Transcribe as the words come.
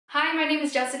Hi, my name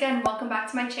is Jessica and welcome back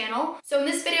to my channel. So in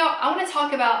this video, I want to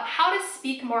talk about how to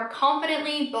speak more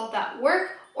confidently, both at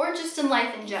work or just in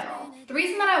life in general. The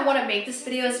reason that I want to make this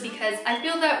video is because I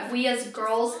feel that we as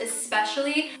girls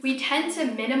especially, we tend to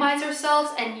minimize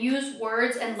ourselves and use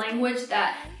words and language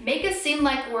that make us seem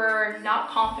like we're not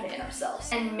confident in ourselves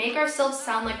and make ourselves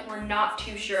sound like we're not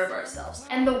too sure of ourselves.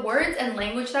 And the words and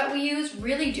language that we use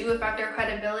really do affect our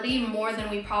credibility more than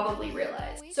we probably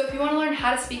realize. So if you want to learn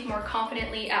how to speak more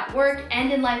confidently at work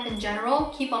and in life in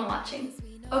general, keep on watching.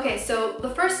 Okay, so the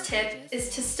first tip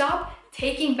is to stop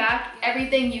taking back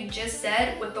everything you just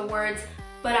said with the words,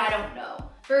 but I don't know.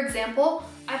 For example,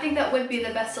 I think that would be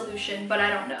the best solution, but I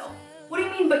don't know. What do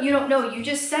you mean, but you don't know? You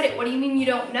just said it. What do you mean you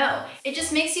don't know? It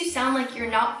just makes you sound like you're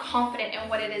not confident in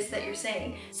what it is that you're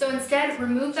saying. So instead,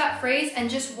 remove that phrase and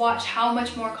just watch how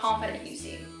much more confident you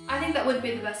seem. I think that would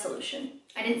be the best solution.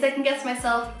 I didn't second guess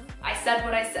myself. I said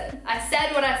what I said. I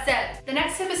said what I said. The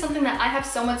next tip is something that I have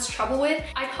so much trouble with.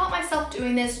 I caught myself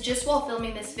doing this just while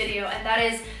filming this video, and that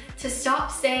is to stop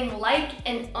saying like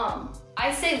and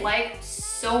I say like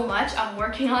so much, I'm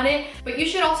working on it, but you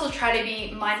should also try to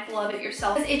be mindful of it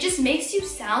yourself. It just makes you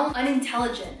sound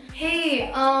unintelligent.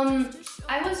 Hey,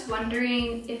 I was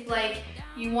wondering if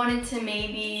you wanted to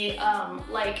maybe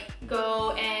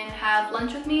go and have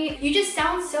lunch with me. You just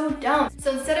sound so dumb.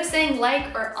 So instead of saying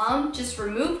like or just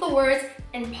remove the words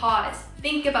and pause.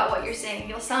 Think about what you're saying.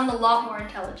 You'll sound a lot more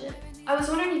intelligent. I was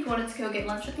wondering if you wanted to go get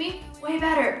lunch with me? Way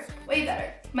better, way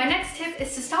better. My next tip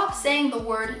is to stop saying the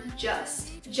word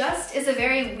just. Just is a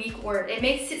very weak word. It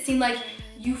makes it seem like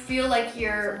you feel like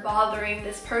you're bothering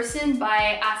this person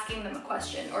by asking them a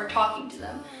question or talking to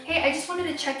them. Hey, I just wanted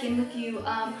to check in with you.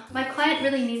 My client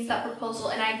really needs that proposal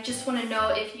and I just want to know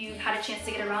if you've had a chance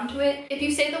to get around to it. If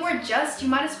you say the word just, you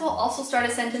might as well also start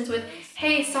a sentence with,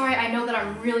 hey, sorry, I know that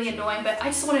I'm really annoying, but I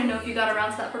just want to know if you got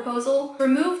around to that proposal.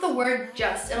 Remove the word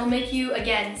just. It'll make you,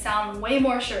 again, sound way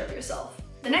more sure of yourself.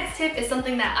 The next tip is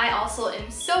something that I also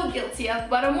am so guilty of,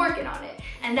 but I'm working on it.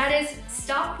 And that is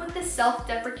stop with the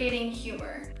self-deprecating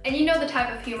humor. And you know the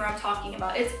type of humor I'm talking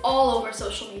about. It's all over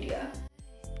social media.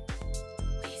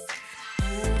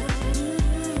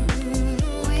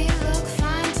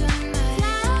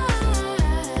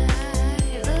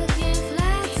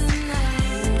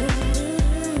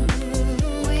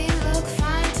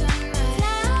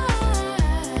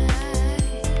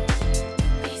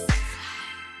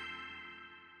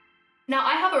 Now,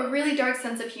 I have a really dark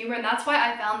sense of humor, and that's why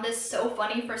I found this so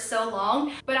funny for so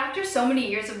long. But after so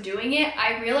many years of doing it,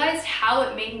 I realized how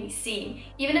it made me seem.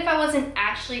 Even if I wasn't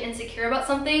actually insecure about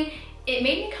something, it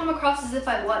made me come across as if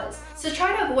I was. So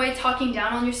try to avoid talking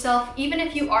down on yourself, even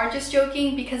if you are just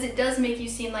joking, because it does make you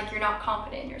seem like you're not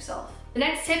confident in yourself. The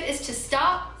next tip is to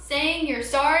stop saying you're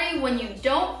sorry when you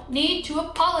don't need to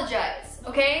apologize.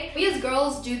 Okay? We as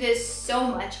girls do this so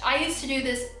much. I used to do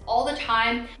this all the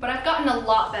time, but I've gotten a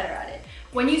lot better at it.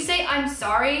 When you say I'm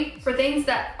sorry for things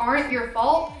that aren't your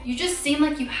fault, you just seem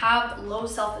like you have low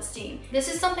self-esteem.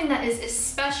 This is something that is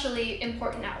especially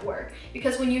important at work,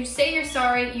 because when you say you're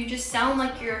sorry, you just sound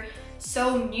like you're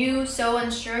so new, so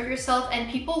unsure of yourself,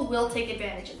 and people will take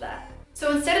advantage of that.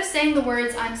 So instead of saying the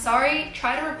words I'm sorry,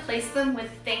 try to replace them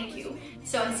with thank you.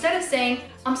 So instead of saying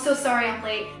I'm so sorry I'm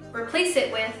late, replace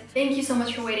it with thank you so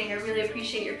much for waiting, I really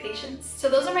appreciate your patience. So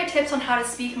those are my tips on how to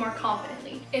speak more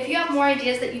confidently. If you have more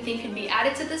ideas that you think can be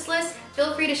added to this list,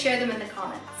 feel free to share them in the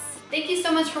comments. Thank you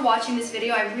so much for watching this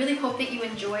video. I really hope that you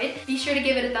enjoyed. Be sure to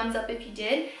give it a thumbs up if you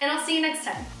did, and I'll see you next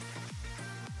time.